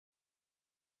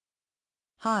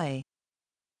Hi.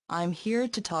 I'm here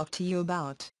to talk to you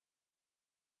about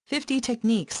 50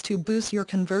 techniques to boost your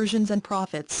conversions and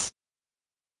profits.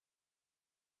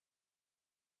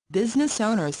 Business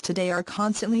owners today are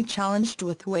constantly challenged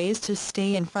with ways to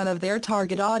stay in front of their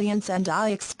target audience, and I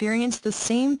experience the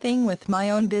same thing with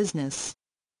my own business.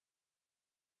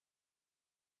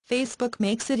 Facebook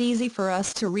makes it easy for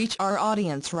us to reach our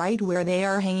audience right where they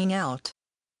are hanging out.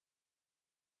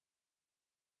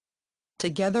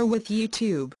 Together with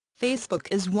YouTube, Facebook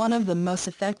is one of the most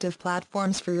effective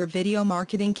platforms for your video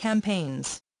marketing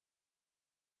campaigns.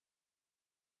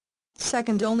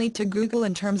 Second only to Google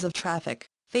in terms of traffic,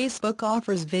 Facebook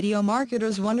offers video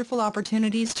marketers wonderful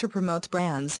opportunities to promote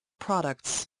brands,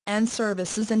 products, and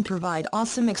services and provide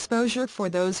awesome exposure for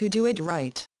those who do it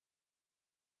right.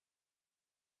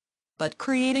 But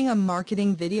creating a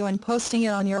marketing video and posting it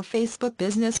on your Facebook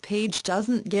business page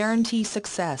doesn't guarantee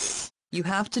success. You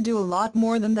have to do a lot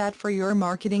more than that for your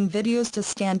marketing videos to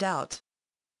stand out.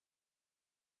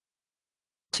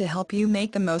 To help you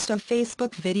make the most of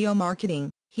Facebook video marketing,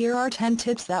 here are 10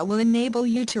 tips that will enable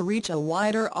you to reach a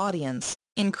wider audience,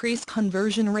 increase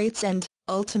conversion rates and,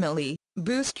 ultimately,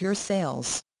 boost your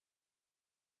sales.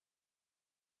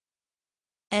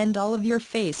 End all of your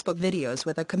Facebook videos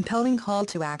with a compelling call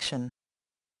to action.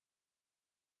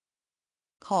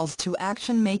 Calls to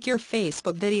action make your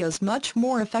Facebook videos much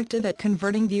more effective at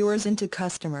converting viewers into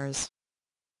customers.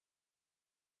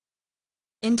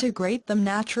 Integrate them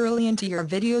naturally into your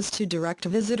videos to direct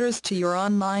visitors to your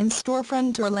online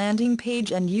storefront or landing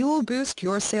page, and you will boost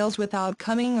your sales without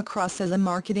coming across as a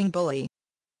marketing bully.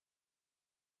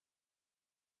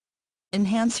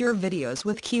 Enhance your videos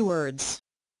with keywords.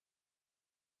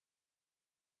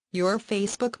 Your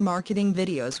Facebook marketing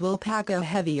videos will pack a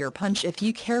heavier punch if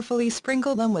you carefully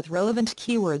sprinkle them with relevant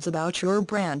keywords about your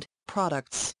brand,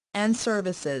 products, and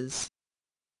services.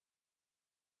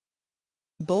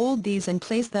 Bold these and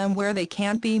place them where they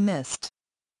can't be missed.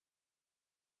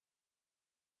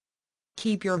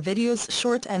 Keep your videos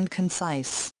short and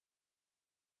concise.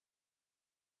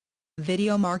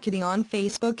 Video marketing on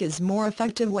Facebook is more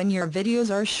effective when your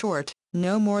videos are short,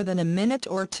 no more than a minute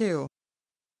or two.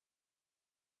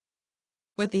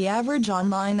 With the average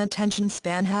online attention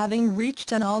span having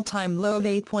reached an all-time low of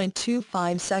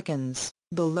 8.25 seconds,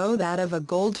 below that of a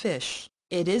goldfish,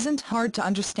 it isn't hard to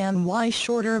understand why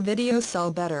shorter videos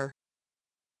sell better.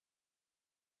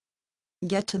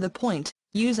 Get to the point,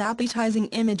 use appetizing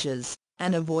images,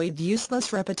 and avoid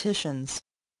useless repetitions.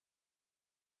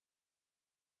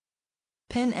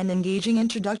 Pin an engaging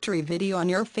introductory video on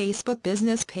your Facebook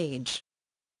business page.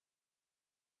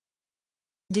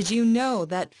 Did you know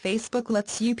that Facebook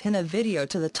lets you pin a video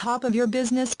to the top of your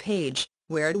business page,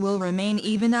 where it will remain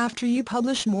even after you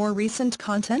publish more recent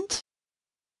content?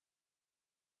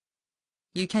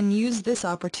 You can use this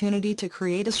opportunity to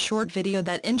create a short video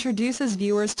that introduces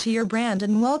viewers to your brand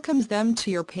and welcomes them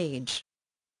to your page.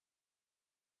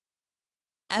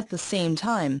 At the same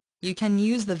time, you can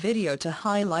use the video to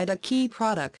highlight a key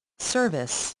product,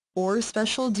 service, or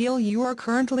special deal you are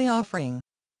currently offering.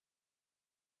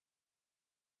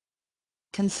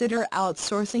 Consider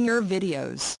outsourcing your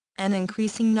videos. An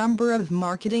increasing number of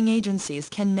marketing agencies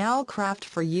can now craft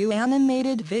for you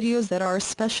animated videos that are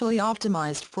specially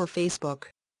optimized for Facebook.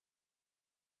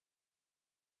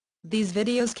 These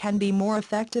videos can be more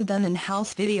effective than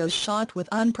in-house videos shot with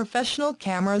unprofessional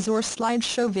cameras or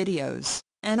slideshow videos,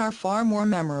 and are far more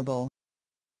memorable.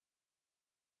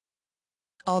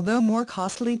 Although more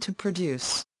costly to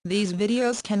produce, these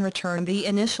videos can return the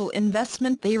initial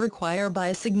investment they require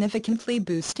by significantly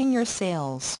boosting your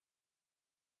sales.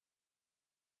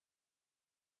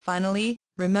 Finally,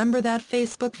 remember that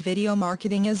Facebook video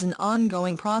marketing is an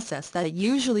ongoing process that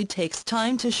usually takes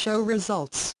time to show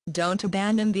results. Don't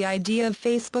abandon the idea of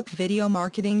Facebook video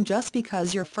marketing just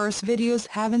because your first videos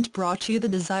haven't brought you the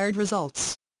desired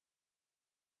results.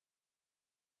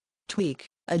 Tweak,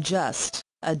 adjust,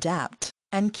 adapt,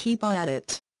 and keep on at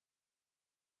it.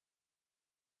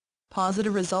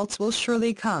 Positive results will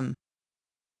surely come.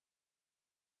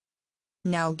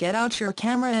 Now get out your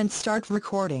camera and start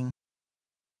recording.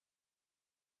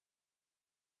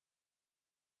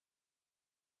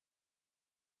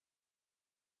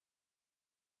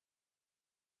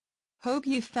 Hope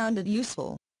you found it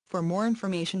useful. For more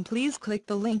information, please click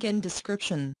the link in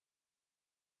description.